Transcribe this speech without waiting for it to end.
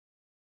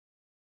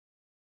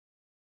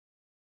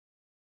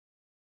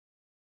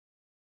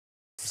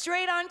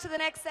straight on to the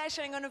next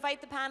session. I'm going to invite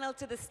the panel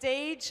to the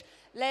stage,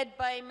 led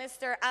by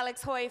Mr.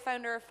 Alex Hoye,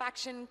 founder of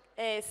Faction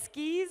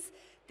Skis.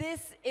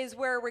 This is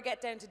where we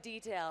get down to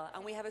detail,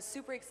 and we have a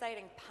super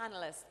exciting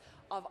panelist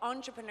of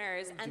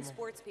entrepreneurs and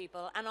sports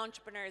people, and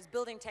entrepreneurs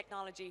building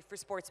technology for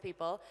sports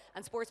people,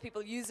 and sports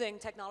people using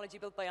technology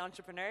built by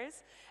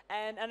entrepreneurs.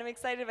 And I'm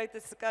excited about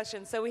this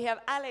discussion. So we have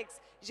Alex,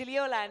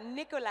 Gigliola,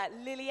 Nicola,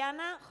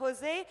 Liliana,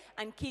 Jose,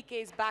 and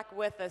Kike is back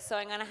with us. So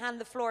I'm going to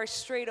hand the floor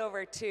straight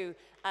over to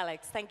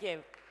Alex. Thank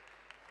you.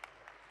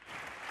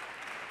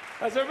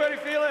 How's everybody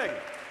feeling?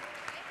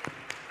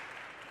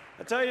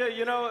 I tell you,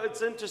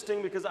 it's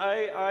interesting because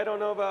I don't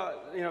know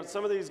about,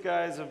 some of these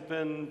guys have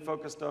been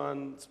focused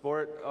on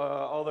sport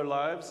all their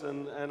lives,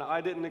 and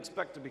I didn't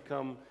expect to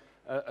become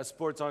a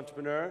sports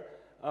entrepreneur.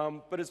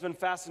 But it's been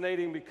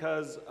fascinating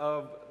because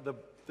of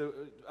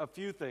a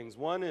few things.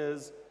 One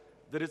is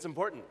that it's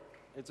important.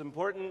 It's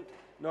important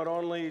not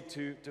only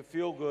to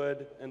feel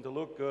good and to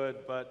look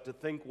good, but to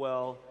think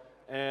well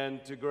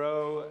and to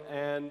grow.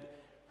 And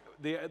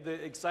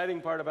the exciting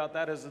part about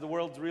that is that the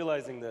world's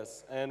realizing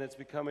this, and it's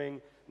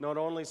becoming not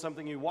only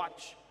something you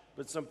watch,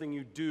 but something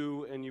you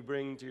do and you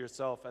bring to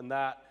yourself. And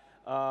that,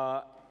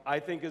 I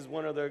think, is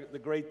one of the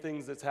great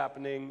things that's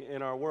happening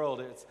in our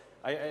world.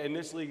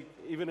 Initially,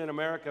 even in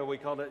America, we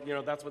called it,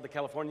 that's what the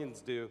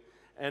Californians do.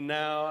 And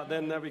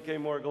then that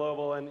became more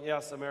global. And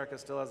yes, America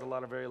still has a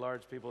lot of very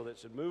large people that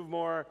should move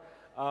more.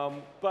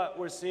 But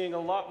we're seeing a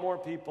lot more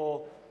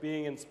people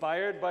being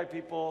inspired by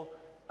people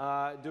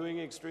doing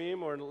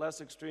extreme or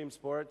less extreme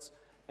sports,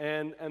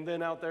 and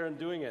then out there and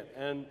doing it.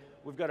 And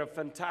we've got a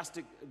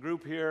fantastic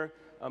group here,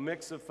 a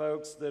mix of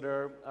folks that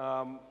are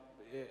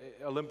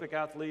Olympic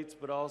athletes,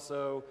 but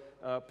also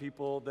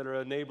people that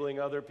are enabling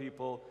other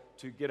people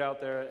to get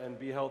out there and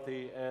be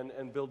healthy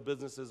and build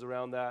businesses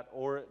around that,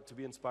 or to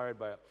be inspired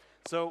by it.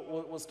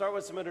 So we'll start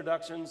with some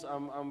introductions.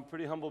 I'm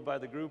pretty humbled by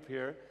the group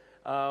here.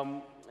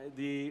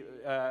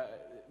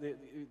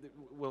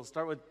 We'll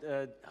start with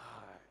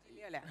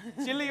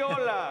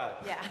Gigliola.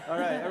 Yeah. All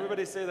right,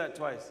 everybody say that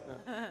twice.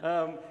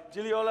 No.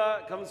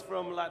 Gigliola comes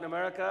from Latin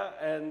America,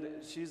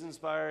 and she's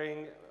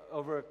inspiring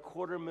over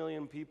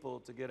 250,000 people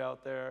to get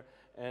out there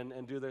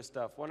and do their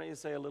stuff. Why don't you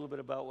say a little bit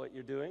about what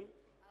you're doing?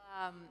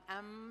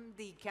 I'm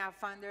the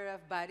co-founder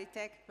of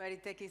Bodytech.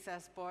 Bodytech is a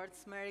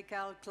sports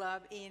medical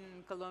club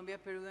in Colombia,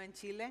 Peru, and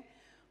Chile.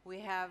 We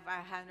have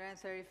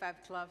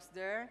 135 clubs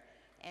there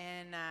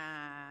and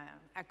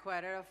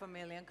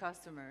 250,000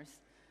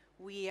 customers.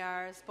 We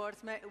have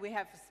sports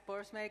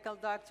medical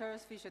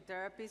doctors,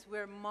 physiotherapists.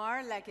 We're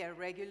more like a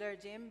regular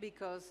gym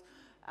because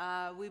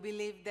we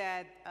believe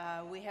that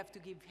we have to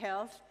give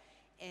health,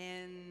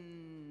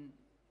 and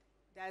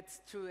that's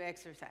through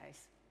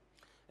exercise.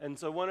 And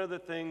so one of the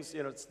things,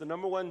 it's the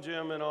 #1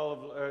 gym in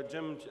all of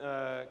gym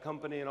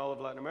company in all of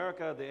Latin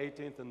America, the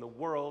 18th in the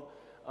world.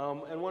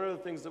 And one of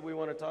the things that we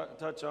want to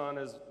touch on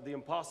is the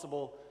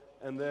impossible,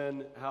 and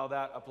then how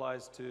that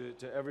applies to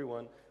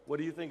everyone. What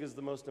do you think is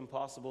the most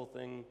impossible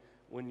thing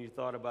when you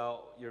thought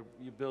about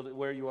you build it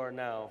where you are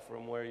now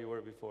from where you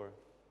were before?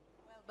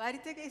 Well,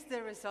 Bodytech is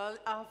the result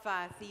of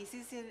a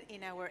thesis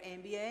in our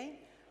MBA.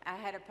 I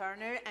had a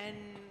partner, and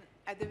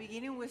at the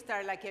beginning we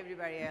started like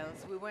everybody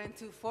else. We went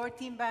to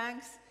 14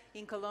 banks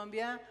in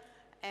Colombia,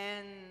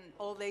 and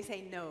all they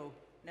say no,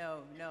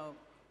 no, no.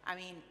 I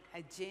mean,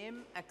 a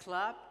gym, a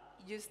club,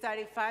 you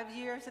study 5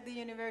 years at the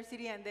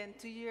university and then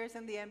 2 years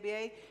in the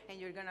MBA, and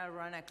you're gonna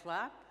run a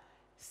club?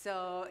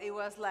 So it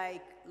was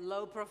like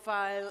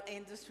low-profile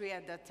industry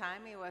at that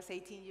time. It was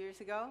 18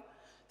 years ago.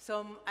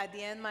 So at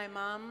the end, my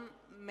mom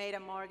made a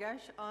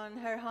mortgage on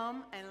her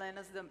home and lent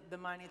us the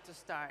money to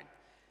start.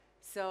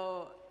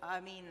 So, I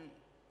mean,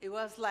 it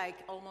was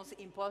like almost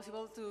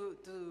impossible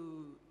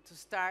to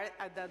start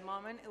at that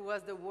moment. It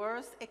was the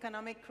worst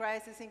economic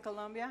crisis in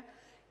Colombia.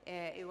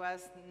 It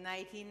was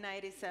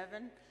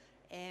 1997.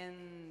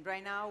 And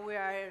right now we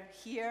are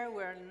here.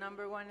 We're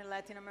 #1 in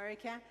Latin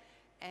America.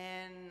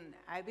 And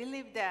I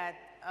believe that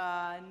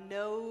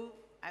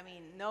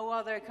no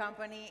other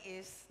company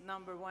is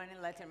 #1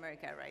 in Latin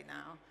America right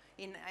now,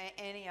 in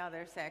any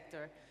other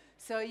sector.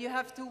 So you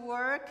have to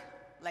work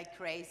like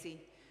crazy.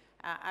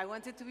 I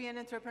wanted to be an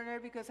entrepreneur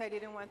because I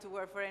didn't want to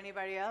work for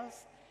anybody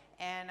else,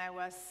 and I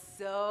was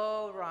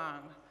so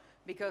wrong.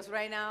 Because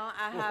right now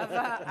I have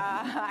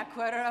a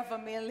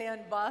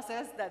 250,000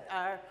 bosses that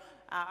are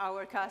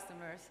our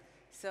customers.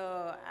 So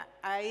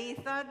I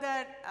thought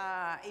that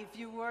if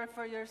you work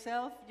for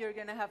yourself, you're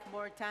gonna have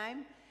more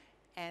time,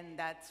 and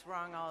that's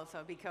wrong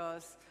also,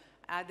 because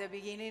at the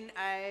beginning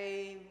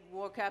I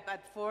woke up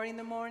at 4 in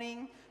the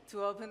morning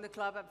to open the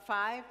club at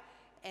 5,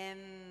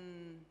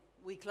 and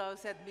we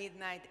closed at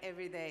midnight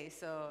every day.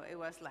 So it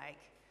was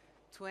like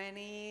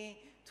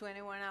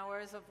 21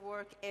 hours of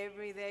work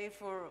every day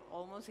for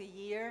almost a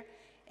year.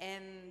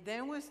 And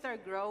then we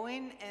start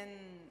growing, and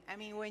I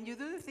mean, when you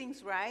do the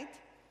things right,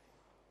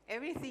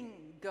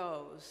 everything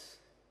goes.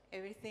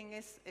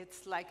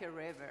 It's like a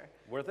river.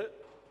 Worth it?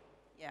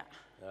 Yeah.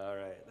 All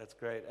right, that's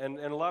great. And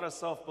a lot of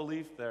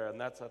self-belief there, and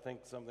that's, I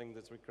think, something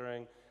that's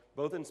recurring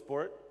both in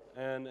sport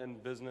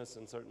and business,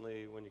 and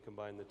certainly when you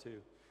combine the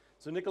two.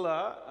 So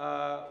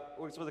Nicola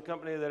works with a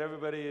company that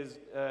everybody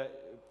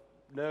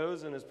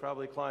knows and has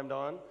probably climbed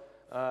on,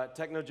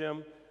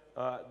 Technogym.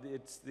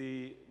 It's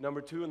the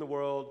 #2 in the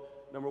world,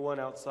 #1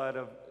 outside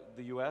of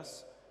the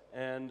US.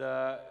 And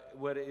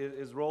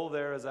his role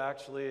there is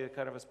actually a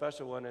kind of a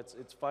special one.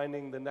 It's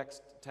finding the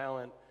next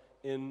talent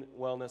in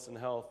wellness and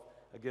health.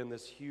 Again,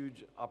 this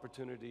huge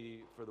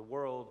opportunity for the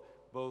world,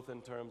 both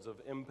in terms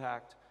of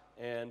impact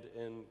and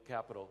in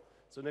capital.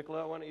 So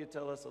Nicola, why don't you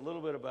tell us a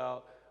little bit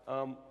about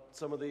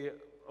some of the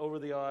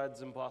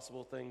over-the-odds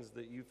impossible things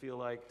that you feel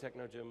like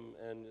Technogym,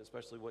 and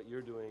especially what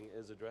you're doing,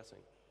 is addressing?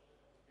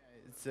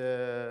 It's,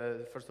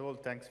 first of all,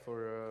 thanks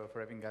for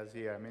having us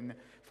here. I mean,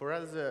 for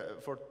us,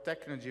 for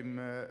Technogym,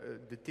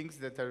 the things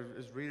that are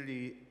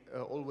really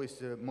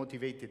always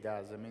motivated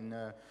us, I mean,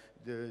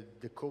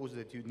 the cause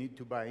that you need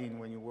to buy in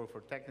when you work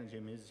for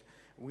Technogym is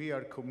we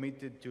are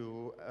committed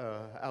to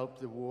help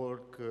the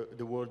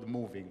world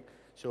moving.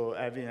 So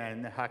having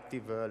an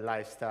active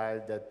lifestyle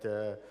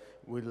that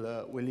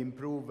will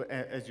improve,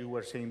 as you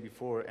were saying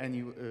before,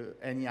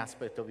 any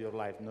aspect of your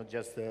life, not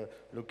just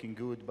looking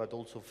good, but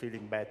also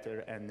feeling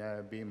better and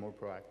being more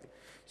proactive.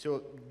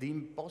 So the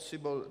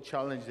impossible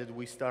challenge that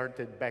we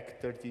started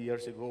back 30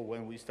 years ago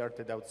when we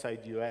started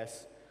outside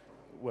US,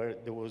 where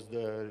there was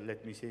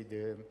let me say,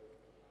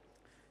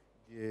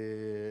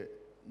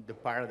 the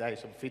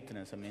paradise of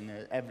fitness. I mean,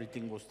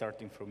 everything was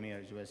starting from here,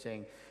 as you were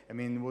saying. I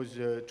mean, it was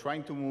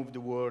trying to move the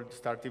world,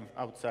 starting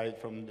outside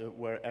from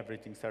where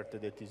everything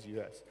started, that is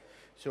US.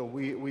 So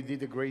we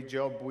did a great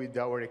job with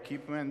our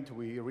equipment.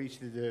 We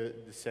reached the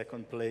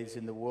second place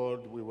in the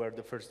world. We were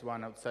the first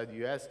one outside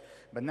US.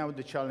 But now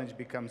the challenge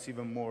becomes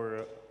even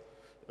more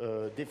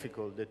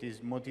difficult. That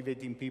is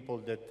motivating people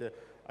that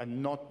are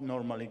not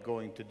normally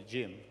going to the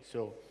gym.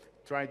 So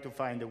try to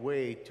find a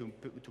way to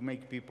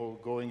make people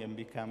going and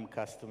become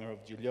customer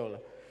of Gigliola.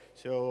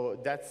 So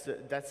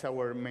that's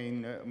our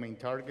main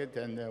target,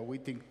 and we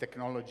think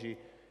technology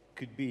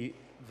could be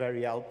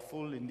very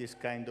helpful in this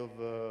kind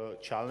of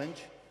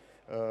challenge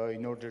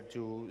in order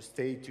to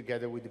stay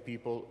together with the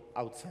people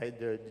outside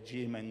the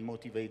gym and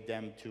motivate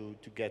them to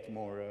get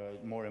more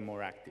and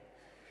more active.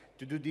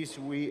 To do this,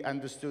 we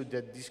understood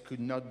that this could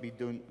not be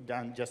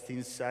done just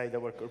inside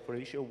our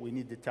corporation. We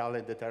need the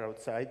talent that are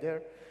outside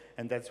there.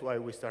 And that's why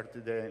we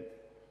started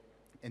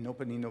an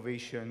open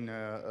innovation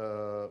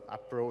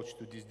approach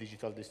to this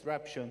digital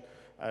disruption,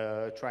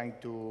 trying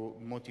to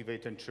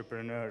motivate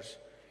entrepreneurs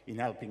in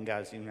helping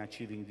us in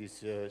achieving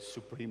this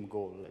supreme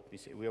goal, let me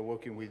say. We are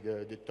working with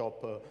the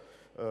top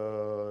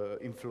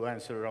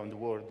influencers around the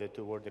world at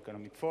the World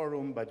Economic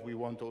Forum, but we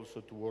want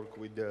also to work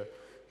with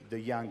the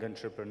young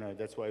entrepreneur.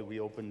 That's why we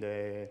opened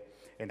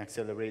an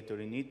accelerator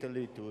in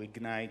Italy to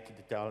ignite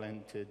the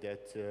talent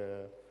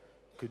that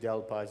could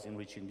help us in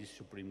reaching this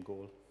supreme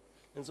goal.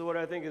 And so what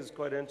I think is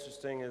quite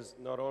interesting is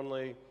not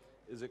only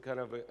is it kind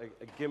of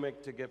a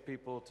gimmick to get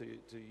people to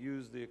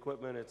use the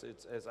equipment,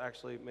 it's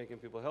actually making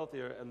people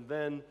healthier, and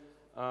then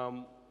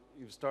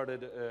you've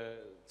started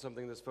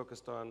something that's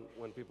focused on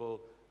when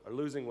people are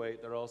losing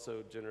weight, they're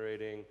also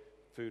generating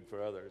food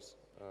for others.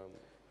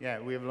 Yeah,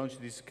 we have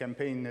launched this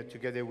campaign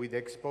together with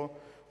Expo.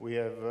 We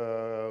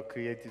have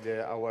created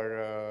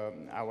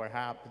our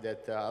app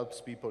that helps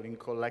people in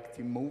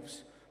collecting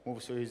moves.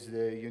 So is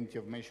the unit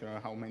of measure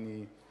how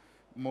many,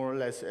 more or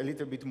less, a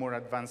little bit more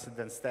advanced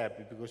than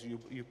step, because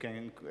you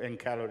can, and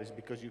calories,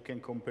 because you can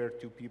compare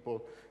two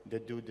people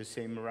that do the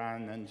same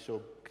run, and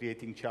so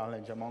creating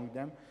challenge among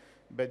them.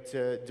 But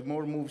the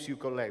more moves you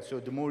collect,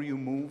 so the more you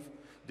move,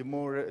 the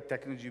more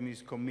Technogym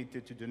is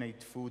committed to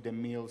donate food and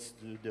meals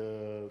to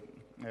the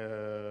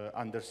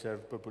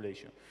underserved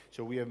population.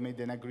 So we have made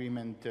an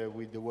agreement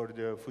with the World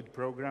Food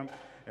Program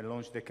and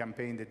launched a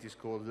campaign that is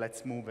called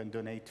Let's Move and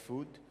Donate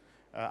Food.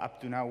 Up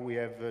to now, we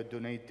have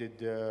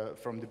donated,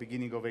 from the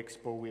beginning of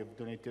Expo, we have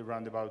donated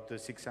around about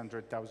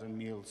 600,000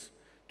 meals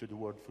to the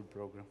World Food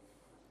Program.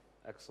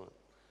 Excellent.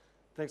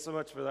 Thanks so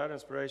much for that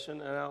inspiration.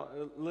 And now,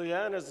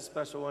 Liliana is a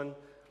special one.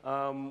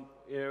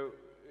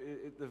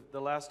 The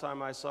last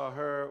time I saw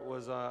her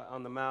was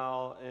on the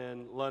Mall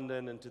in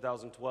London in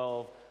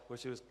 2012, where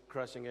she was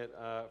crushing it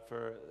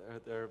for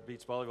their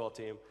beach volleyball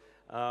team.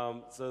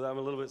 So I'm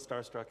a little bit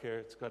starstruck here.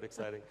 It's quite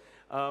exciting.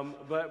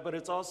 But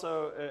it's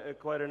also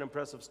quite an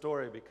impressive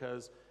story,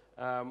 because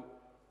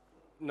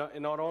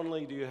not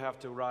only do you have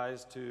to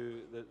rise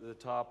to the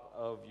top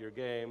of your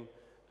game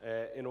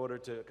in order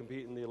to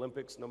compete in the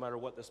Olympics, no matter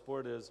what the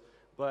sport is,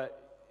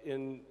 but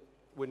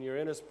when you're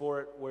in a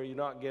sport where you're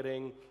not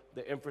getting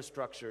the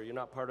infrastructure, you're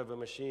not part of a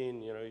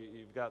machine, you know,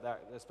 you've got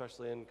that,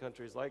 especially in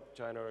countries like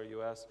China or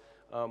US,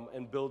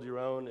 and build your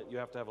own, you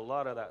have to have a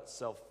lot of that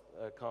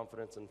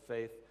self-confidence and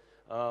faith.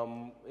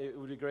 It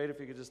would be great if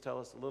you could just tell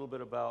us a little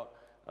bit about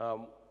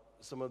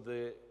some of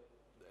the,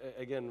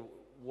 again,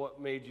 what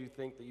made you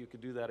think that you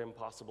could do that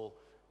impossible,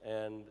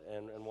 and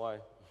why?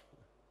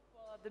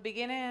 Well, at the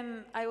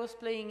beginning, I was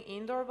playing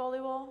indoor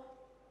volleyball,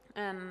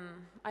 and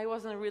I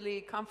wasn't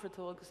really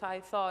comfortable because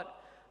I thought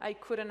I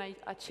couldn't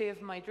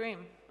achieve my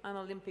dream, an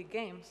Olympic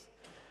Games.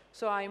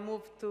 So I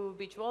moved to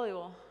beach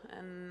volleyball,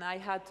 and I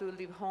had to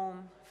leave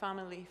home,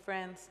 family,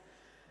 friends,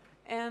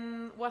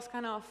 and was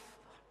kind of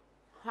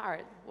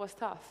hard, was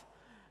tough.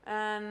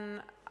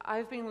 And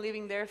I've been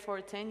living there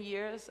for 10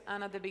 years,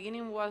 and at the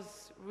beginning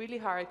was really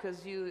hard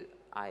because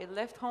I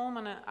left home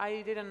and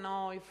I didn't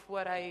know if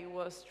what I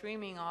was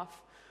dreaming of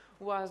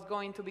was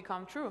going to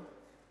become true.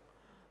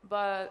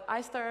 But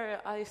I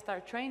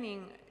started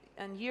training,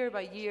 and year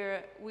by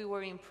year we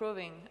were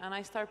improving, and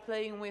I started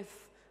playing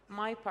with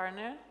my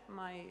partner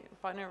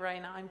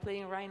right now, I'm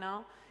playing right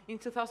now, in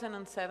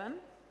 2007.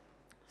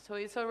 So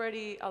it's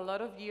already a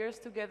lot of years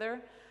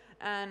together,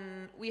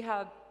 and we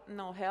had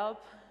no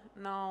help,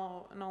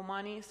 no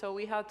money, so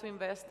we had to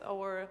invest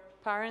our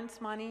parents'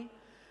 money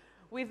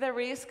with the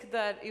risk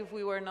that if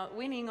we were not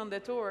winning on the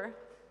tour,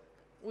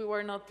 we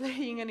were not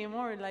playing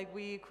anymore, like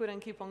we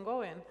couldn't keep on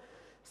going.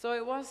 So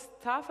it was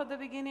tough at the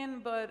beginning,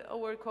 but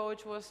our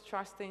coach was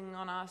trusting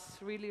on us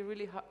really,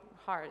 really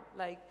hard.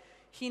 Like,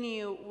 he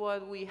knew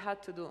what we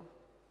had to do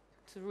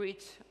to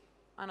reach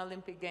an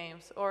Olympic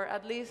Games, or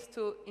at least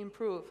to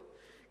improve.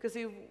 Because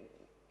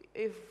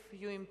if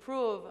you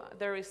improve,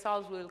 the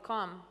results will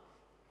come,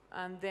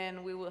 and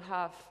then we will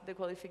have the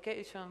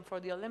qualification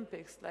for the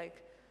Olympics.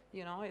 Like,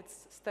 you know,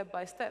 it's step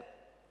by step.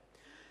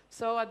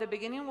 So at the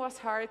beginning was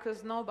hard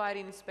because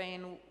nobody in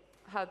Spain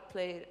had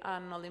played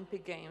an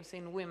Olympic Games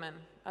in women,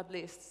 at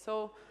least.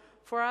 So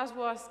for us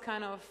was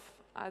kind of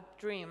a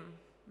dream,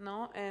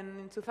 no? And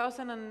in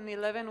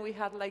 2011 we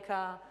had like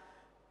a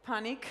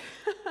panic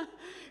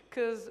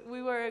because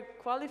we were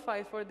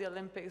qualified for the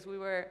Olympics. We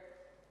were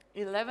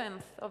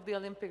 11th of the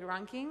Olympic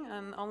ranking,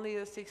 and only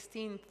the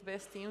 16th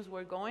best teams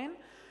were going.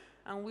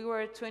 And we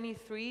were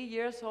 23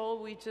 years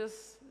old. We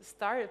just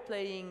started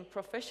playing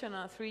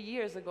professional 3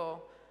 years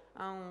ago,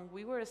 and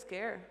we were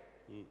scared.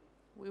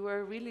 We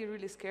were really,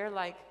 really scared.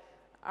 Like,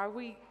 are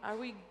we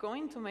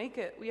going to make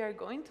it? We are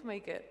going to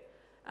make it.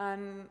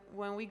 And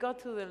when we got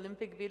to the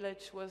Olympic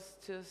Village, was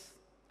just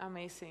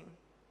amazing.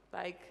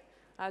 Like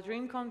a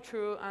dream come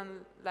true, and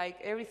like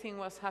everything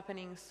was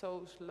happening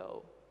so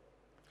slow.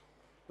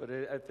 But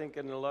I think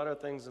in a lot of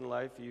things in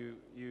life, you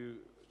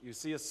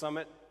see a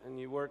summit and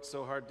you work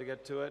so hard to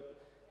get to it,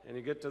 and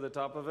you get to the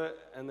top of it,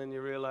 and then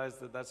you realize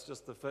that that's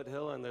just the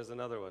foothill and there's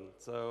another one.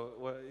 So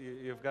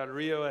you've got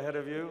Rio ahead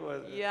of you?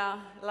 Yeah,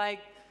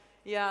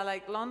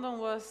 like London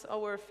was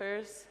our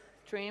first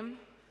dream,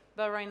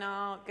 but right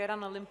now get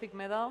an Olympic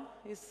medal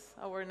is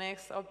our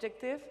next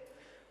objective.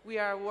 We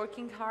are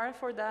working hard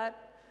for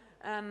that,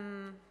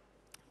 and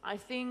I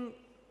think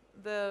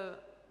the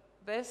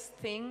best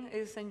thing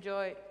is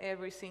enjoy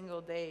every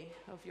single day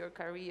of your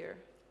career.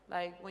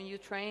 Like when you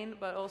train,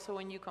 but also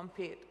when you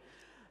compete.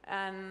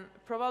 And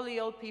probably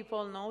all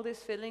people know this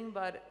feeling,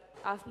 but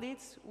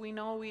athletes, we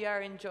know we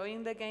are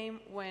enjoying the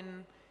game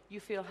when you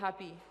feel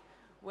happy.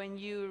 When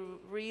you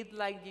read,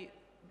 like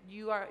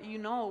you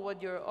know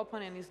what your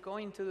opponent is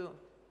going to do.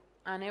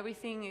 And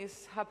everything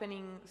is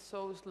happening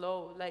so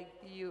slow, like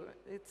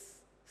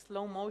it's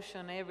slow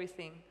motion,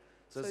 everything.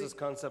 So this is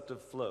concept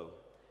of flow.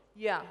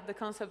 Yeah, the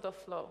concept of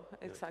flow,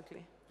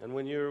 exactly. And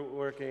when you're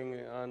working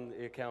on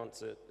the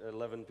accounts at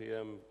 11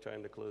 p.m.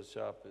 trying to close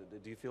shop,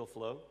 do you feel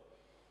flow?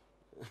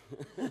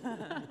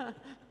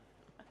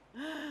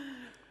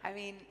 I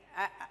mean,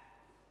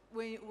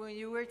 when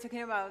you were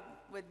talking about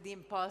with the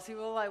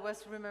impossible, I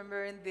was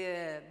remembering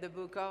the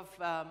book of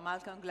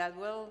Malcolm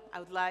Gladwell,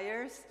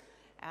 Outliers.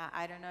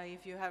 I don't know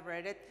if you have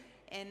read it.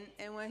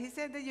 And when he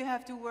said that you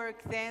have to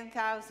work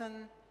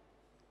 10,000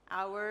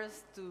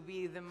 hours to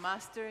be the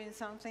master in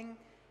something,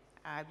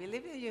 I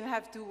believe that you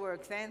have to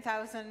work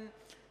 10,000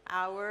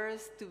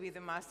 hours to be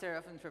the master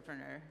of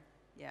entrepreneur.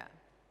 Yeah.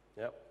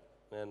 Yep.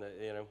 And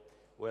you know,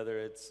 whether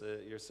it's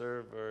your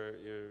serve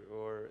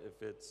or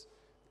if it's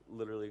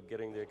literally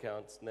getting the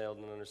accounts nailed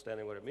and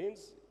understanding what it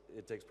means,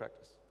 it takes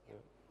practice. Yeah.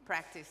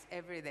 Practice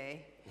every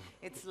day.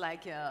 It's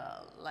like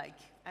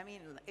I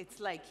mean, it's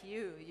like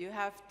you. You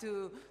have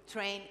to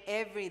train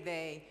every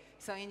day.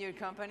 So in your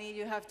company,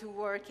 you have to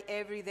work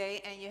every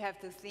day and you have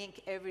to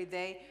think every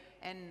day.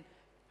 And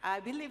I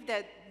believe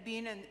that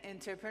being an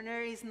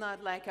entrepreneur is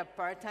not like a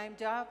part-time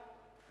job.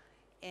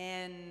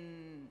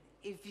 And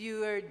if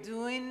you are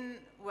doing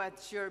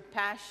what's your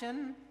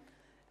passion,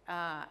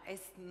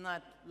 it's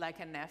not like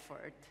an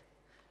effort.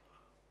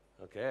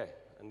 Okay,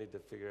 I need to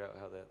figure out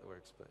how that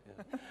works, but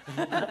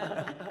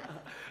yeah.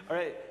 All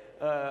right,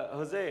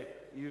 Jose,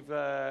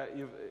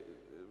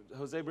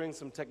 Jose brings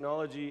some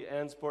technology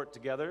and sport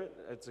together.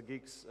 It's a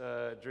geek's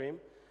dream.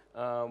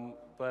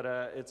 But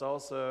it's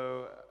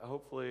also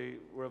hopefully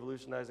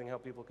revolutionizing how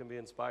people can be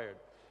inspired.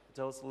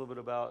 Tell us a little bit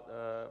about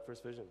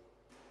First Vision.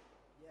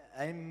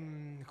 Yeah,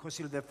 I'm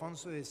José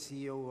Ildelfonso, the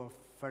CEO of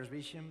First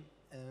Vision.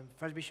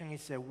 First Vision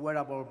is a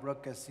wearable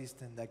broadcast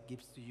system that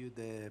gives to you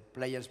the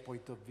player's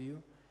point of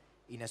view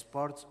in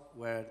sports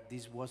where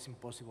this was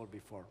impossible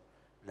before,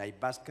 like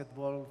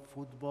basketball,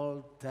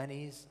 football,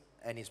 tennis,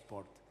 any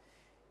sport.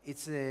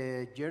 It's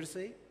a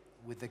jersey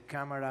with the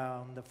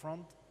camera on the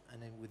front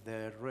and then with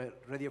the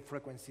radio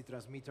frequency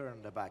transmitter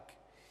on the back.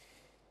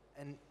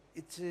 And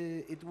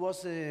it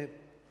was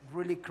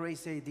really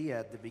crazy idea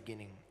at the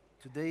beginning.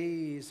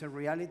 Today it's a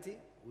reality.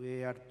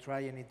 We are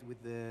trying it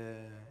with the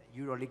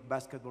EuroLeague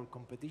basketball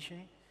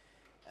competition,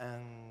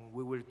 and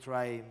we will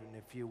try in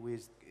a few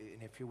weeks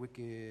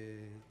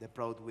the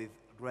product with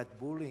Red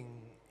Bull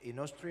in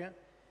Austria.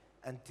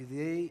 And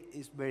today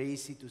it's very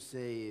easy to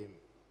say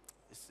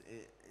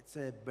it's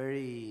a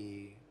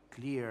very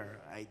clear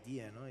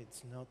idea, no?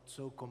 It's not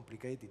so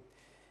complicated.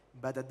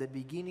 But at the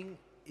beginning,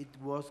 it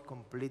was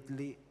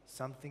completely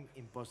something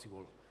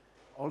impossible.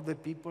 All the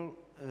people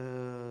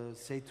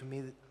say to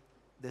me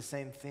the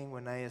same thing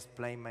when I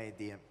explain my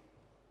idea.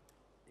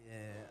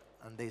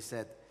 And they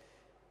said,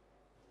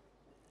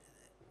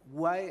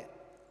 why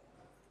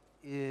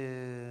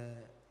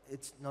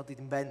it's not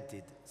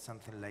invented,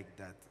 something like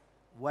that?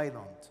 Why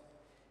don't?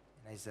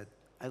 And I said,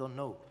 I don't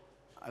know.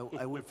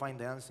 I will find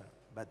the answer.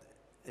 But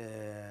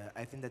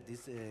I think that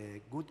this is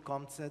a good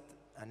concept,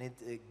 and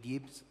it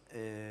gives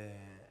a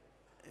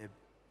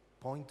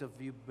point of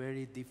view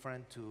very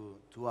different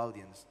to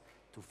audience,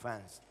 to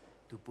fans,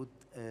 to put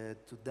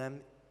to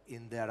them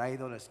in their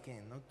idol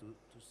skin, no?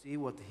 To see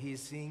what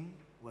he's seeing,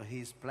 what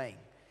he's playing.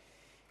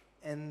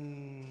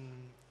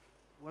 And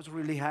it was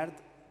really hard,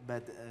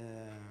 but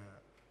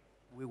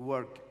we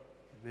work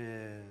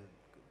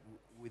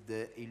with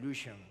the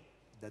illusion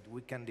that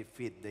we can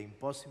defeat the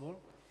impossible,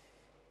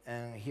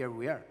 and here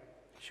we are,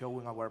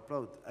 showing our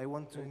product. I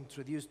want to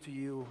introduce to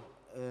you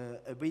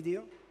a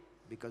video,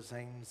 because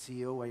I'm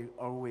CEO, I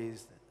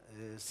always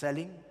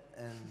selling,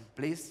 and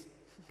please,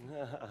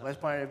 let's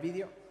play a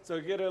video. So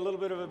get a little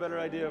bit of a better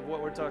idea of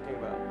what we're talking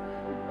about.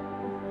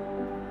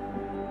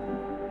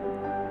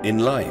 In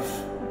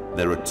life,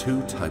 there are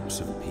two types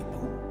of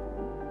people: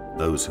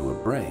 those who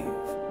are brave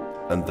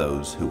and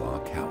those who are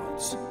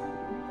cowards.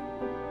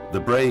 The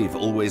brave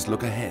always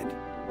look ahead,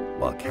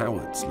 while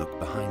cowards look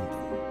behind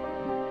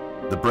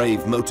them. The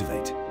brave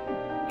motivate,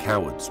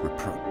 cowards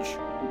reproach.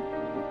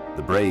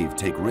 The brave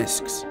take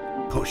risks,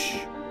 push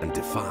and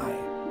defy.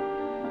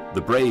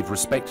 The brave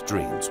respect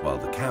dreams, while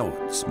the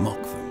cowards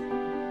mock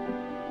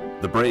them.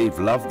 The brave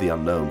love the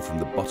unknown from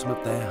the bottom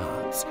of their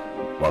hearts,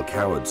 while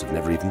cowards have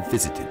never even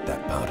visited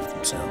that part of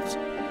themselves.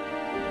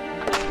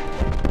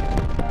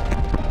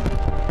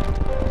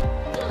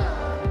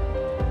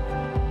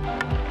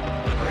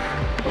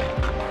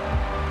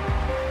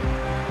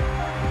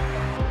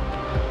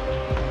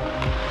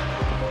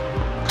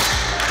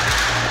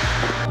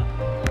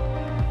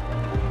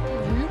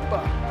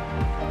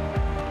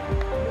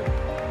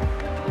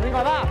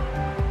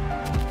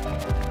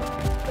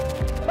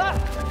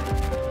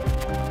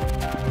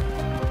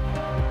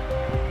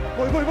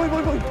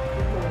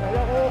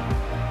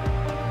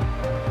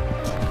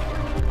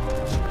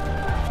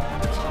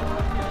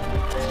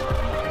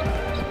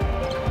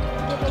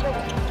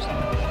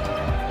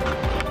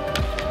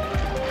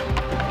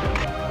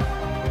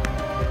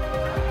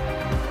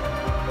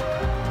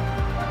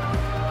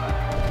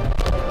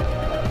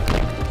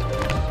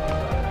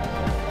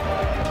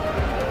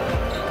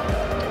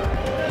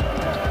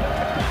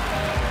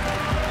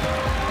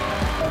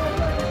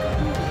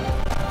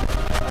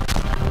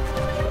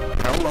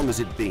 How long has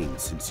it been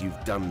since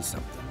you've done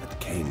something that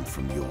came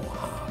from your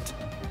heart?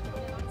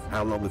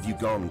 How long have you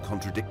gone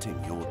contradicting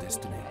your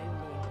destiny?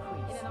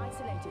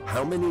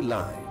 How many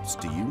lives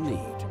do you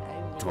need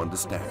to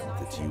understand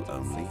that you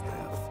only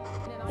have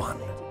one?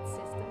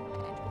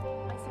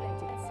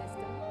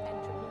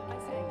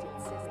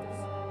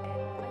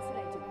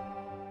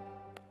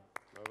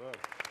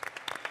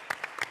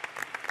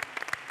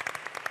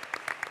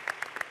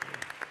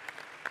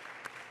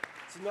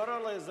 So not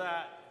only is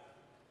that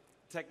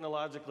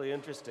technologically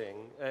interesting,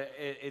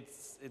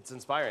 it's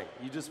inspiring.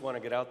 You just want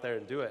to get out there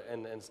and do it,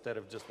 and instead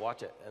of just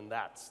watch it, and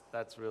that's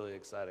really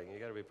exciting. You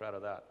got to be proud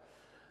of that.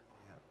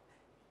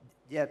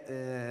 Yeah,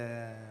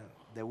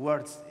 the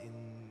words in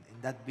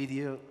that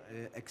video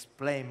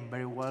explain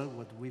very well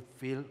what we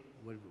feel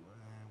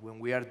when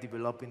we are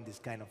developing this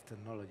kind of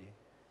technology.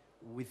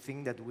 We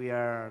think that we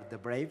are the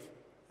brave,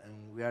 and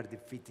we are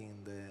defeating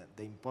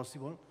the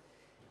impossible,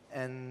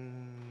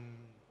 and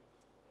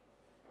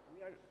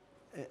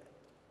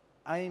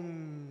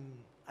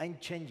I'm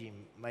changing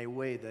my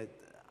way that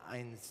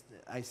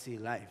I see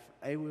life.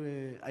 I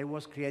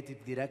was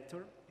creative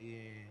director in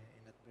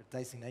an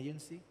advertising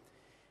agency,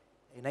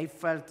 and I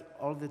felt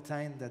all the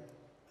time that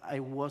I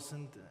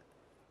wasn't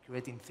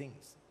creating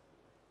things,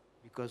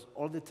 because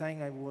all the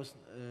time I was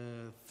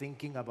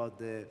thinking about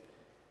the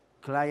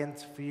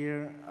client's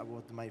fear,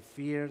 about my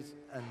fears,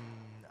 and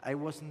I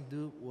wasn't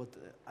do what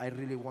I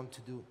really want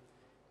to do.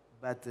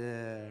 But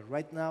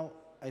right now,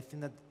 I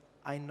think that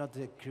I'm not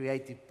a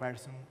creative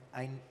person,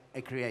 I'm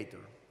a creator.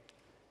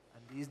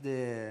 And this is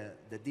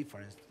the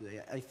difference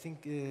today. I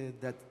think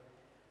that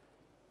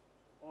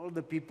all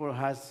the people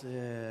has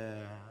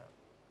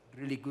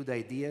really good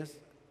ideas,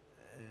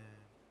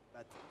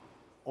 but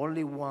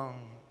only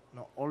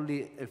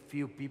a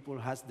few people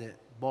has the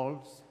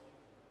balls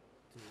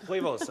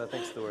Huevos, I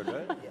think is the word,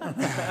 right?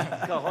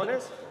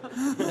 Cajones?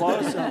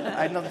 Balls,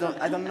 I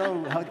don't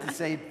know how to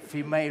say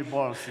female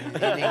balls in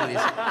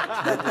English.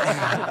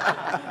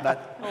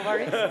 But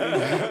Ovaries?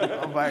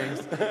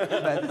 ovaries.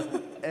 But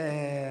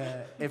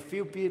a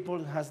few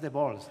people has the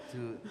balls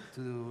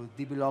to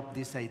develop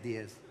these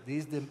ideas.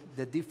 This is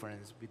the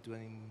difference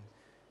between...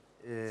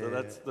 So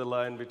that's the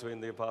line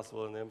between the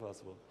impossible and the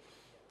impossible.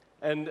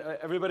 And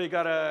everybody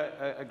got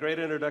a great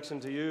introduction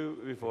to you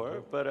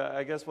before, but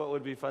I guess what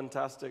would be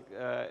fantastic,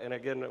 and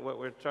again, what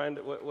we're trying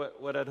to,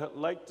 what I'd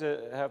like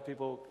to have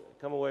people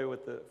come away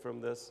with from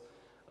this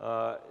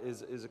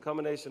is a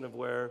combination of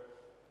where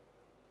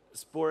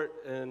sport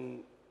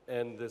and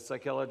the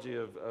psychology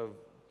of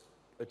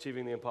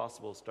achieving the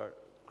impossible start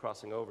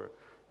crossing over,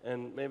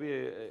 and maybe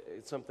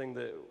it's something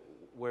that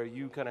where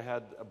you kind of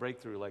had a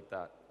breakthrough like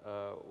that,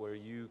 where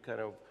you kind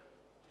of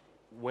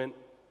went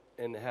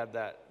and had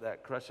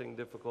that crushing,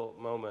 difficult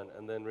moment,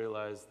 and then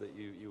realized that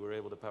you were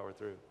able to power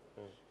through.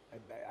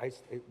 Yeah.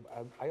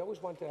 I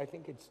always wanted, I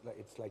think it's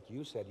like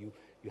you said,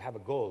 you have a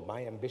goal.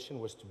 My ambition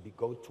was to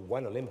go to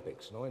one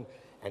Olympics, no?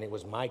 And it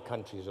was my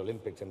country's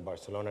Olympics in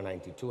Barcelona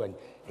 '92, and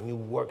you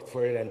worked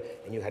for it,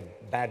 and you had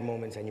bad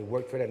moments, and you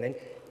worked for it, and then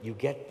you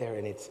get there,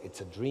 and it's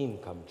a dream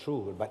come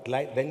true. But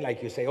then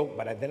you say, oh,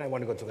 but then I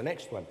want to go to the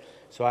next one.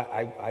 So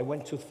I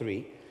went to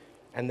 3.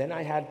 And then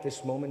I had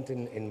this moment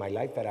in my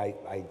life that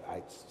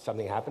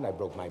something happened. I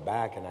broke my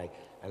back, and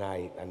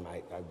I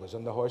was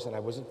on the horse, and I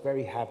wasn't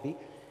very happy.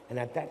 And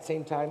at that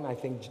same time, I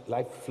think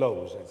life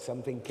flows. And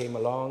something came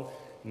along.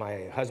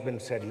 My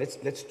husband said,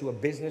 "Let's do a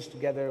business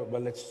together.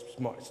 Well, let's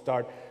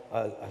start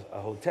a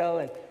hotel,"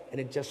 and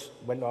it just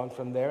went on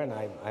from there. And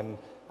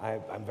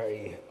I'm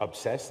very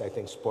obsessed. I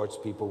think sports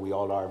people, we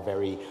all are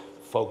very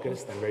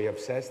focused and very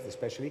obsessed,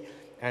 especially.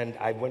 And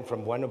I went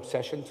from one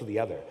obsession to the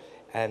other.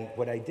 And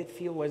what I did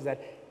feel was that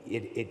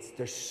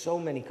there's so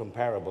many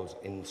comparables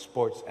in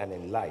sports and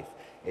in life.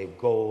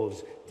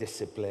 Goals,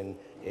 discipline,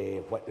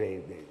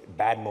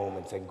 bad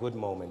moments and good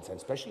moments, and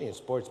especially in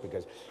sports,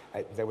 because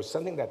there was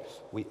something that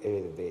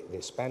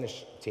the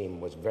Spanish team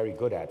was very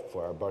good at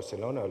for our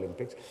Barcelona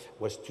Olympics,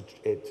 was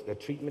the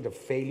treatment of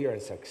failure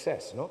and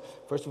success. No?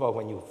 First of all,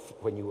 when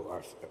you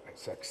are a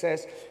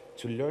success,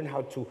 to learn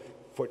how to,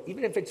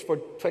 even if it's for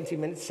 20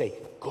 minutes, say,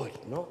 good,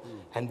 no?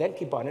 And then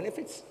keep on. And if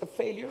it's a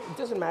failure, it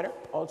doesn't matter,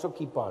 also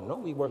keep on, no?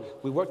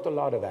 We worked a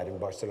lot of that in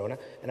Barcelona,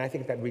 and I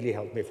think that really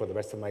helped me for the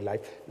rest of my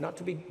life, not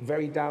to be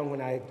very down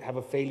when I have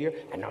a failure,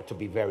 and not to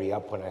be very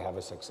up when I have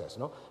a success,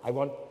 no? I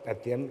want,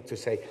 at the end, to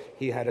say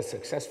he had a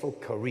successful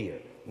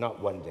career, not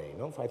one day,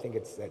 no? So I think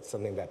that's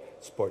something that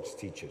sports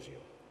teaches you.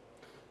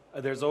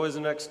 There's always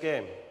a next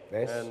game.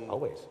 Yes, and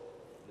always.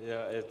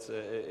 Yeah,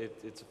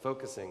 it's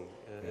focusing.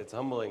 It's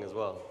humbling as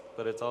well,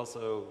 but it's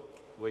also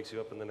wakes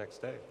you up in the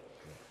next day.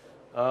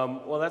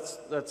 Well,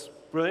 that's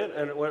brilliant,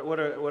 and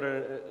what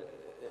an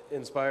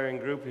inspiring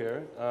group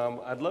here.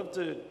 I'd love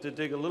to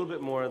dig a little bit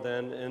more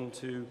then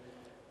into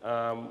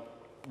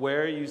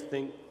where you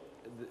think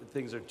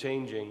things are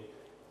changing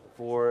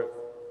for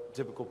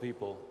typical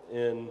people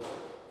in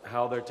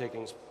how they're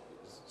taking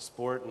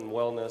sport and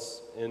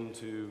wellness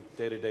into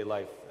day-to-day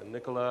life. And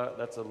Nicola,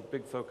 that's a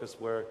big focus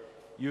where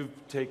you've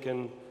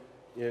taken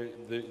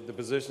the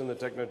position that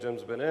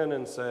Technogym's been in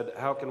and said,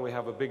 how can we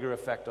have a bigger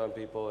effect on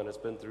people? And it's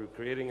been through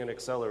creating an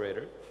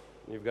accelerator.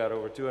 You've got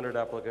over 200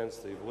 applicants,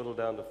 so you've whittled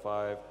down to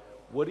 5.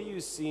 What are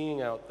you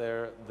seeing out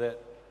there that,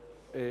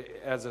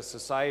 as a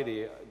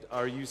society,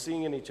 are you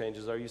seeing any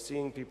changes? Are you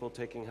seeing people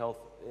taking health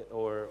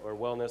or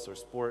wellness or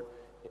sport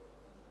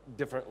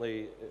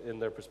differently in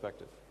their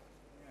perspective?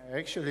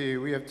 Actually,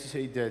 we have to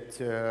say that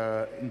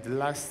in the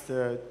last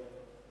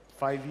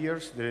 5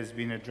 years, there has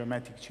been a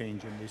dramatic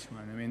change in this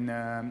one. I mean,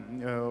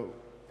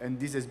 and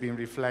this has been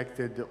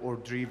reflected or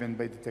driven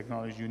by the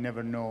technology. You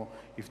never know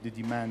if the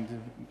demand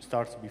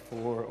starts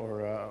before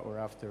or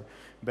after.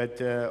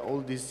 But all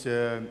this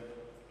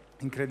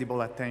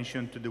incredible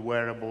attention to the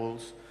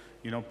wearables,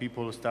 you know,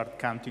 people start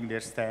counting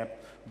their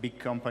step, big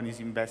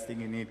companies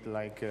investing in it,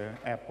 like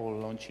Apple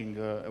launching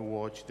a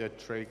watch that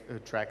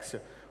tracks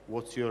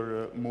what's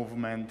your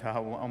movement,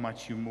 how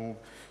much you move.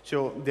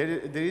 So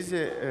there is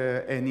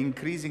an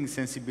increasing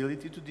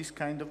sensibility to this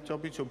kind of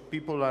topic. So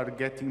people are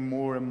getting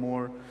more and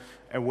more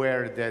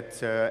aware that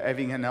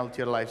having an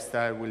healthier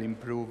lifestyle will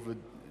improve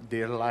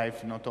their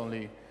life, not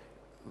only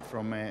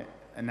from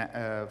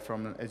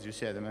as you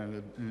said,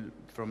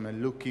 from a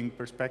looking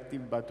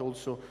perspective, but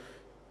also,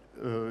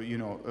 you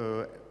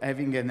know,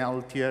 having an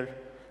healthier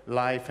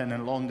life and a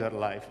longer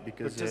life,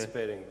 because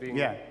participating, being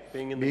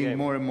in the being game.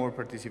 more and more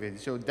participating.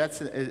 So that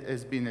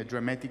has been a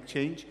dramatic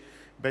change,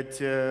 but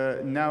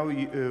now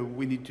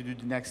we need to do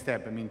the next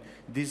step. I mean,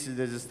 this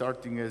is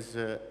starting as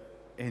a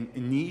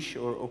niche,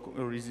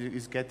 or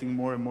is getting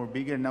more and more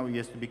bigger. Now it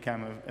has to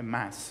become a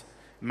mass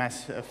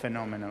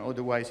phenomenon.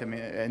 Otherwise, I mean,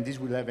 and this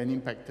will have an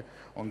impact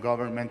on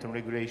government and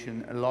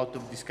regulation. A lot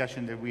of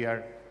discussion that we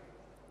are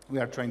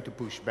trying to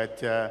push,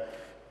 but.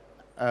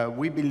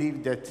 We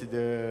believe that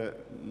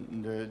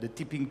the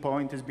tipping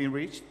point has been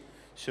reached.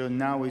 So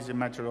now it's a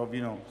matter of,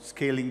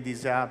 scaling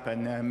this up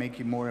and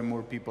making more and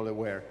more people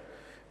aware.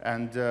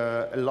 And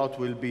a lot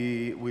will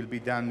be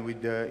done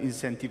with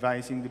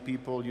incentivizing the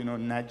people,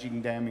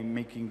 nudging them in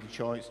making the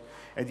choice.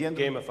 At the end,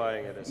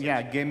 gamifying it.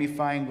 Yeah,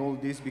 gamifying all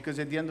this, because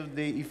at the end of the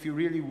day, if you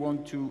really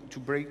want to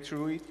break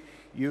through it,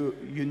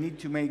 you need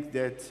to make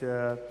that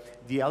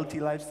the healthy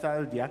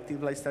lifestyle, the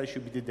active lifestyle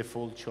should be the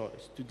default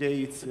choice.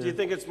 Today, it's. Do you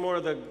think it's more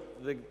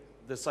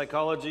the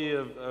psychology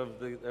of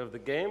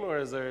the game, or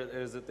is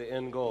it the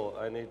end goal?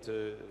 I need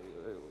to.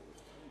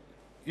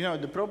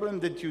 The problem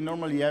that you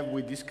normally have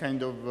with this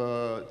kind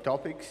of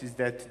topics is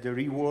that the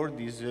reward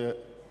is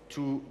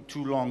too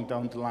long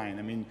down the line.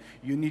 I mean,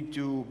 you need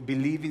to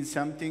believe in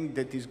something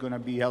that is going to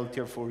be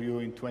healthier for you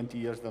in 20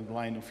 years down the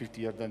line or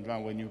 50 years down the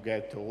line when you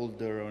get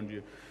older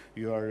and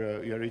you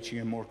are reaching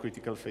a more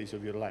critical phase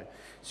of your life.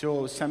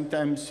 So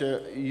sometimes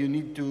you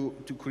need to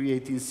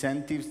create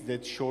incentives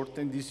that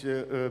shorten this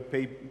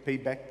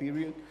payback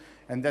period,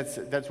 and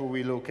that's what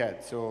we look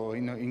at. So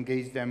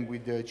engage them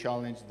with the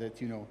challenge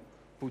that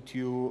put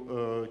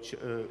you,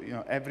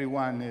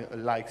 everyone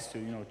likes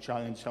to,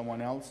 challenge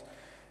someone else.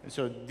 And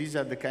so these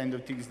are the kind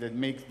of things that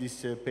make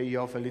this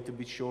payoff a little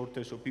bit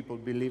shorter so people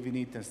believe in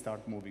it and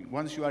start moving.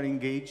 Once you are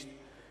engaged,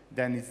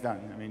 then it's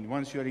done. I mean,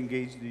 once you are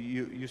engaged,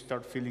 you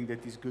start feeling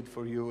that it's good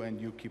for you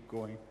and you keep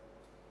going.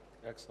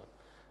 Excellent.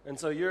 And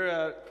so you're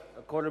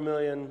at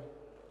 250,000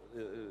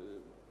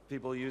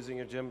 people using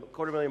your gym,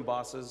 250,000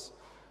 bosses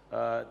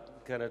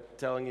kind of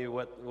telling you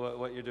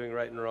what you're doing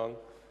right and wrong.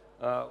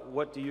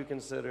 What do you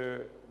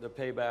consider the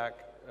payback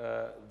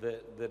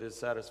that is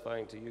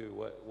satisfying to you?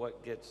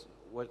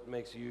 What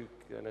makes you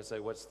kind of say,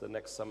 what's the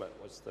next summit?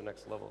 What's the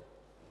next level?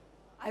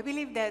 I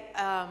believe that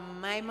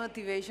my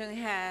motivation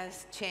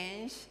has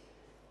changed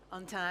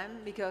on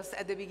time, because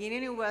at the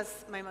beginning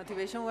my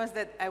motivation was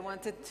that I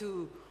wanted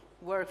to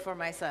work for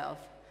myself.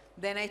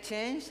 Then I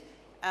changed,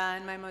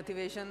 and my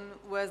motivation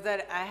was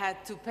that I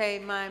had to pay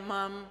my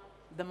mom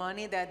the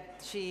money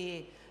that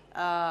she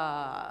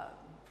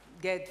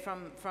get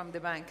from the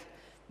bank.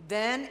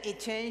 Then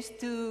it changed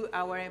to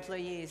our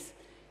employees.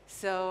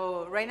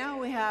 So right now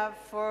we have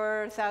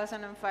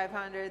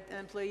 4,500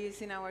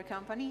 employees in our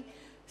company.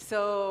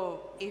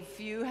 So if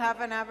you have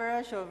an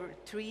average of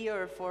 3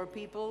 or 4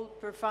 people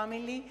per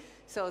family,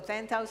 so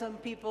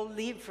 10,000 people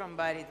live from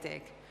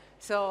Bodytech.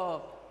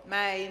 So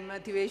my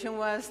motivation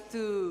was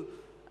to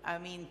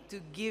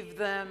give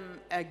them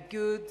a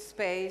good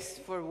space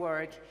for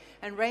work.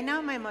 And right now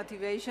my main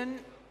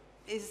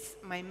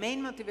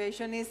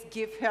motivation is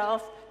give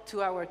health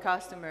to our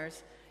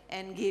customers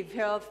and give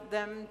health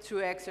them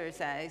through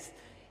exercise.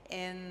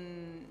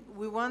 And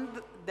we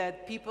want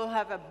that people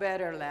have a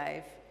better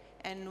life,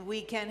 and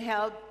we can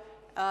help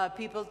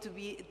people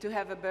to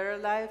have a better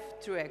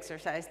life through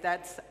exercise.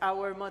 That's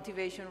our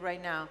motivation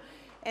right now.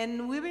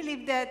 And we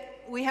believe that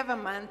we have a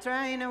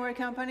mantra in our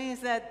company, is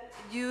that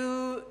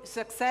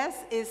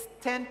success is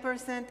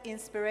 10%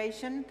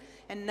 inspiration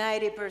and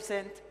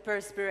 90%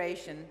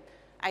 perspiration.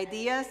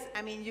 Ideas,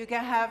 you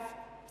can have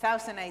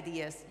 1,000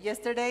 ideas.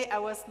 Yesterday, I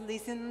was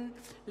listening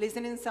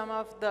some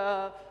of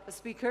the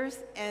speakers,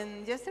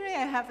 and yesterday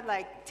I have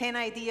like 10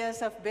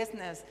 ideas of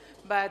business,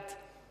 but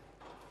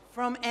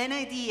from an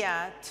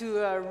idea to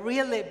a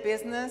really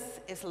business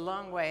is a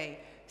long way.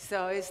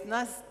 So it's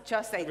not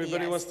just ideas.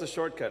 Everybody wants the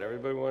shortcut.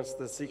 Everybody wants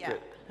the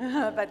secret.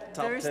 Yeah. But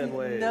Top there's 10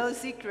 ways. no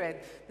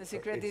secret. The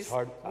secret is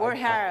hard. work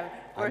hard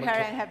and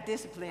have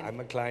discipline. I'm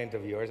a client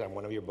of yours. I'm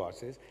one of your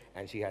bosses,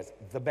 and she has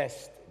the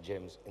best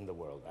gyms in the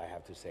world. I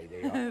have to say,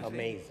 they are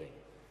amazing,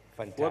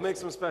 fantastic. What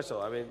makes them special?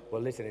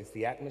 Well, listen, it's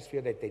the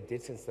atmosphere that they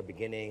did since the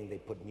beginning. They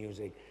put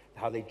music,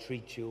 how they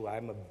treat you.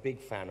 I'm a big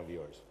fan of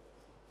yours.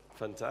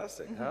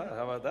 Fantastic. Huh?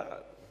 How about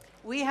that?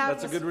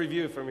 That's a good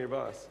review from your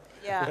boss.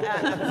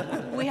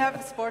 Yeah, we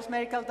have sports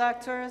medical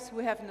doctors,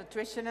 we have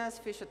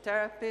nutritionists,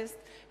 physiotherapists,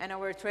 and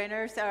our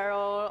trainers are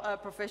all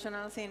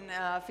professionals in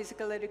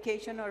physical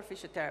education or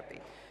physiotherapy.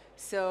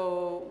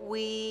 So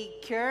we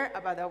care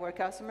about our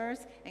customers,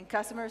 and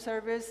customer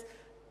service,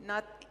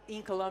 not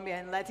in Colombia,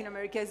 in Latin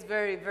America, is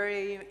very,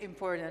 very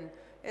important.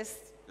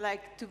 It's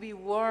like to be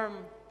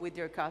warm with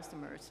your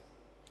customers.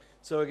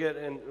 So again,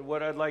 and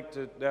what I'd like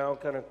to now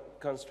kind of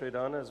concentrate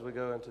on as we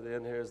go into the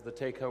end here is the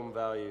take-home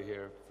value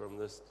here from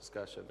this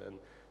discussion.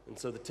 And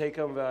so the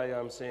take-home value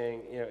I'm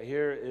seeing,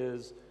 here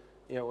is,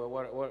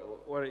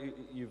 what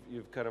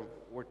you've kind of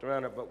worked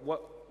around it, but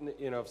what,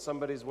 if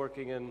somebody's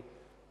working in,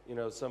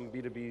 some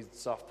B2B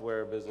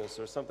software business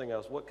or something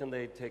else, what can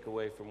they take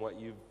away from what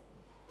you've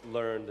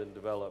learned and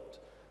developed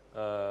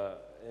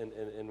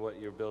in what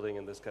you're building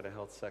in this kind of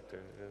health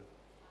sector? Yeah.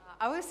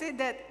 I would say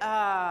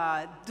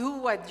that do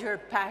what your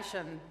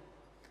passion.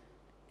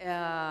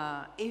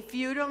 If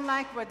you don't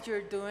like what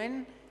you're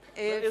doing,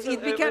 if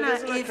it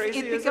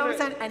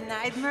becomes a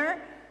nightmare,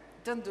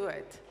 don't do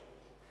it.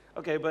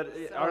 Okay, but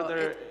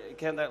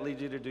can that lead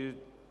you to do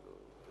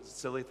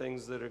silly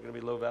things that are going to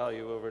be low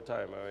value over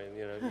time?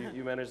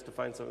 You managed to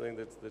find something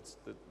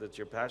that's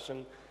your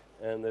passion,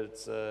 and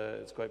that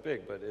it's quite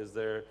big. But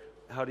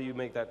how do you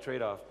make that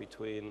trade-off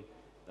between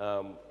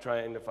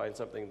trying to find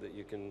something that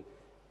you can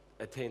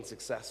attain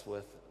success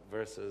with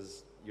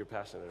versus you're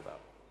passionate about.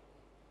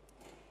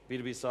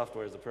 B2B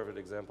software is a perfect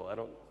example. I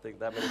don't think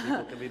that many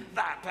people can be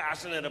that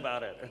passionate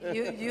about it.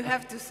 You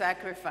have to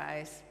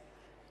sacrifice.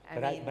 I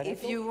mean,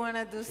 if you want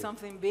to do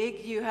something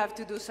big, you have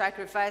to do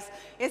sacrifice.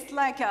 It's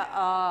like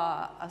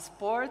a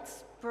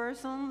sports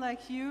person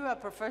like you, a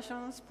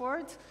professional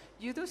sport.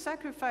 You do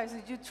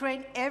sacrifices. You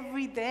train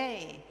every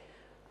day.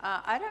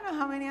 I don't know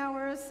how many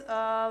hours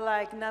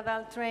like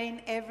Nadal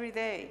train every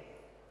day.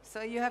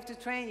 So you have to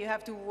train, you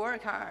have to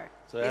work hard.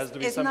 So it has to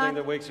be something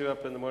that wakes you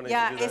up in the morning to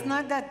do that. It's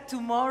not that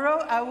tomorrow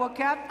I woke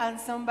up and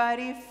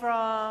somebody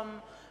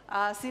from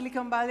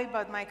Silicon Valley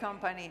bought my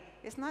company.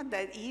 It's not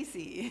that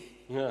easy.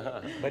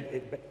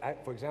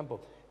 For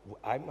example,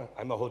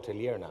 I'm a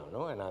hotelier now,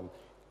 no?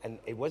 And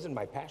it wasn't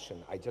my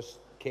passion. I just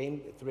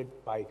came through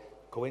it by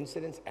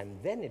coincidence, and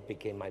then it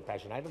became my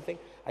passion. I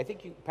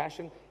think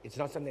passion, it's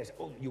not something that's,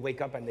 oh, you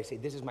wake up and they say,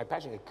 this is my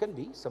passion. It could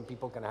be, some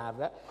people can have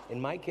that. In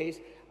my case,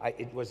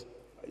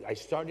 I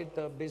started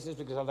the business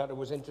because I thought it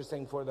was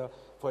interesting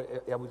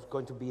I was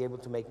going to be able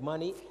to make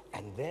money,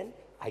 and then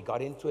I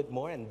got into it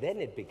more, and then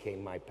it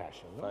became my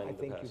passion. No? I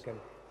think you can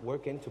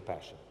work into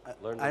passion.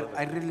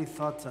 I really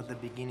thought at the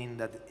beginning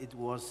that it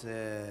was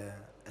a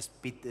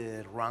speed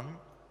run,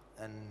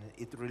 and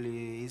it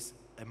really is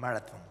a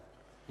marathon.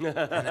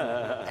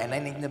 and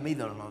I'm in the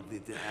middle of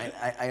it.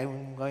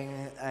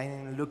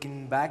 I'm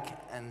looking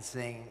back and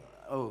saying,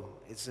 oh,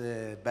 it's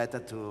better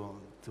to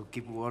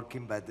keep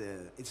working, but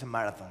it's a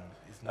marathon.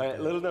 It's not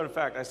little known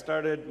fact, I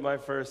started my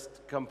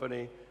first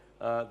company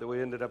that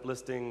we ended up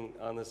listing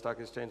on the stock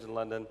exchange in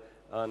London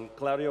on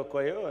Claudio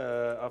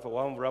Cuello off of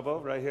Juan Bravo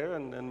right here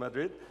in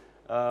Madrid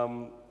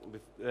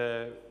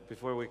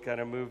before we kind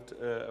of moved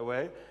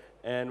away.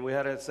 And we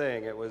had a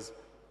saying, it was,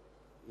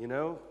 you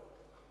know,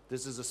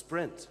 this is a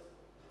sprint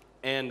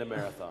and a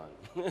marathon.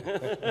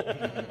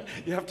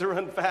 You have to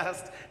run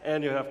fast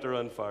and you have to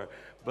run far.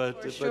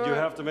 But you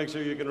have to make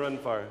sure you can run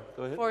far.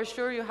 Go ahead. For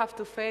sure, you have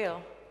to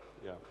fail.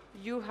 Yeah.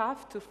 You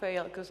have to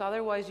fail, because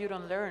otherwise you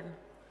don't learn.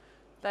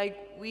 Like,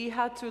 we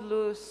had to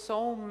lose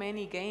so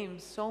many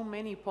games, so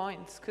many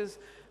points, because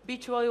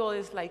beach volleyball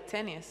is like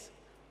tennis.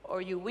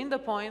 Or you win the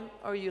point,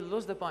 or you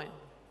lose the point.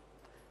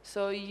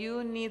 So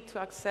you need to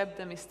accept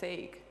the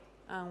mistake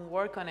and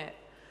work on it.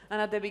 And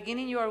at the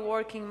beginning, you are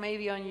working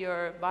maybe on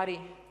your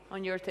body,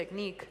 on your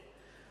technique.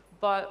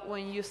 But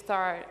when you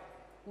start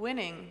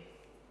winning,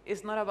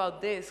 it's not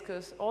about this,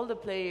 because all the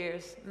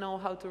players know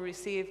how to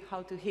receive,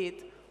 how to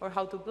hit, or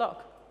how to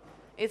block.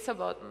 It's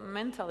about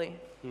mentally.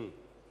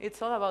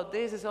 It's all about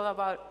this. It's all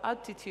about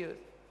attitude,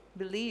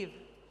 believe,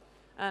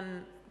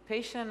 and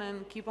patience,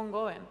 and keep on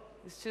going.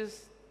 It's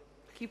just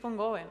keep on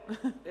going.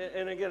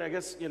 And again, I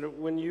guess, you know,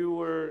 when you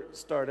were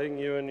starting,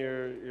 you and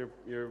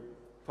your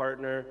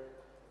partner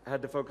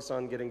had to focus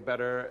on getting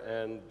better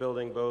and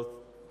building both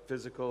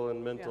physical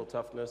and mental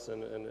toughness.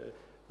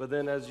 But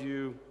then as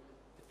you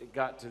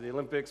got to the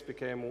Olympics,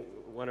 became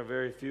one of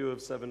very few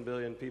of 7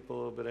 billion people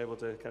who have been able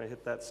to kind of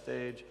hit that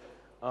stage.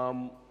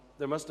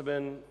 There must have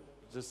been,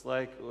 just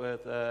like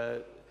with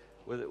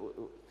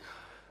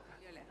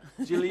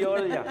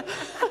Gigliola,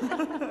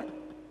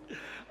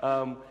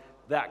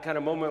 that kind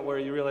of moment where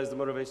you realize the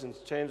motivations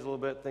changed a little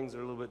bit, things are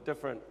a little bit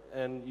different,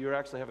 and you're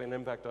actually having an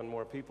impact on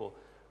more people.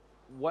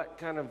 What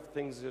kind of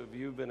things have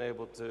you been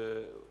able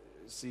to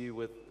see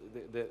with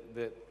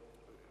that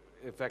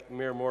affect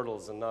mere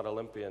mortals and not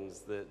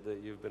Olympians that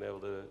you've been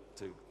able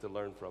to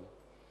learn from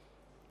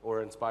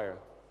or inspire?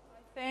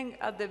 I think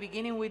at the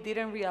beginning we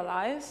didn't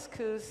realize,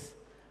 because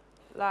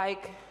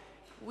like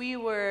we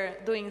were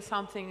doing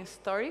something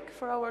historic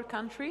for our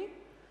country,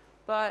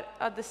 but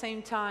at the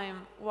same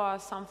time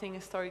was something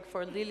historic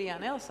for Lily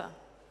and Elsa,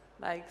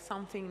 like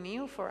something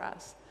new for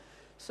us.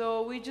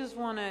 So we just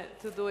wanted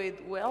to do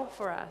it well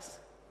for us.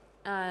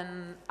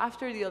 And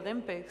after the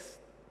Olympics,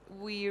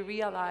 we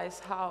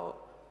realized how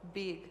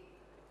big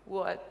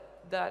what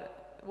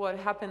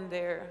happened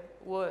there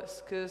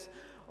was, because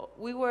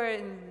we were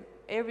in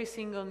every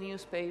single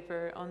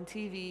newspaper, on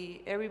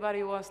TV,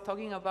 everybody was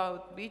talking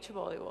about beach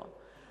volleyball.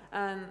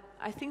 And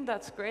I think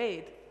that's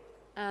great.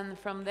 And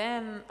from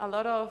then, a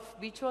lot of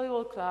beach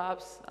volleyball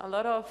clubs, a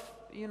lot of,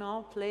 you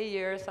know,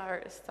 players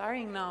are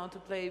starting now to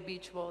play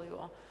beach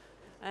volleyball.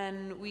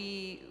 And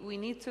we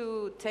need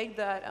to take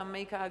that and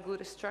make a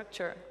good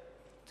structure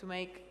to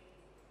make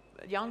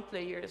young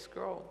players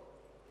grow.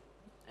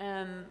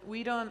 And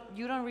you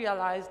don't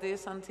realize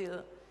this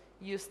until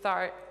you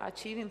start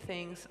achieving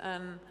things,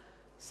 and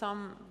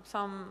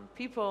some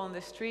people on the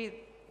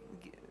street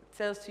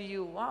tells to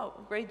you, wow,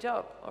 great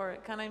job, or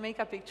can I make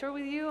a picture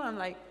with you? I'm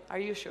like, are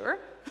you sure?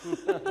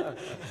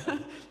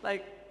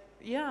 Like,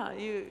 yeah,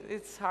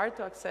 it's hard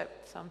to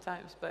accept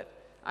sometimes, but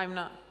I'm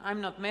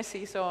not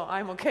Messi, so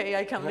I'm okay,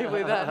 I can live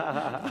with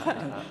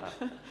that.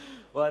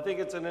 Well, I think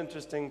it's an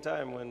interesting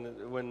time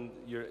when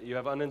you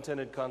have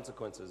unintended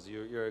consequences.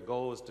 Your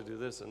goal is to do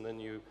this, and then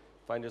you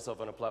find yourself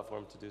on a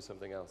platform to do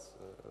something else.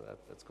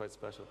 That's quite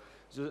special.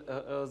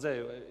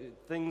 Jose,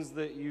 things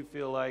that you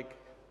feel like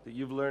that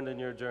you've learned in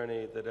your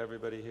journey that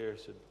everybody here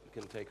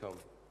can take home?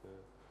 Sorry?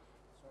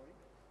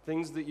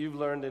 Things that you've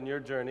learned in your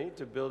journey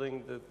to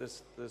building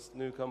this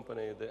new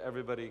company that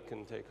everybody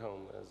can take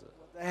home as a...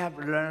 What I have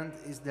learned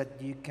is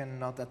that you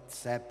cannot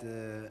accept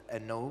a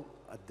no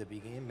at the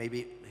beginning.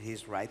 Maybe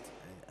he's right,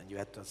 and you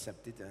have to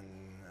accept it, and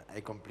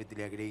I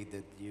completely agree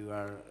that you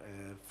are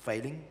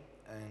failing.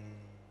 And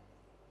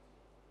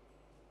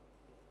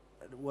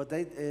what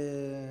I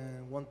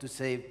want to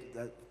say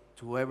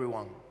to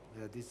everyone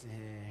that is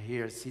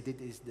here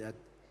seated is that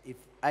if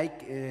I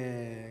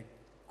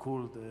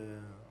could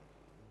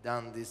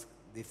done this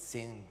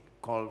thing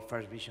called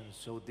First Vision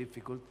so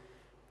difficult,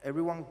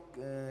 everyone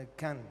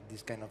can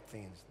these kind of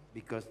things,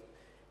 because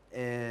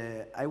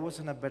I was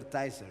an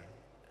advertiser,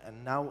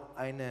 and now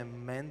I'm a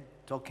man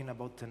talking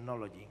about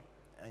technology,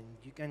 and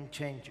you can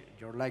change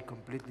your life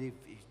completely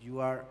if you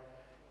are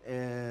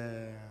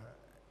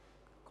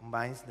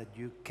convinced that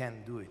you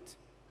can do it.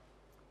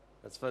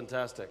 That's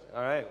fantastic.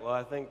 All right, well,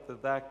 I think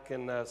that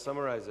can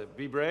summarize it.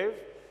 Be brave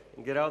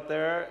and get out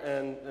there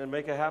and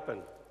make it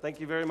happen. Thank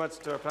you very much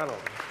to our panel.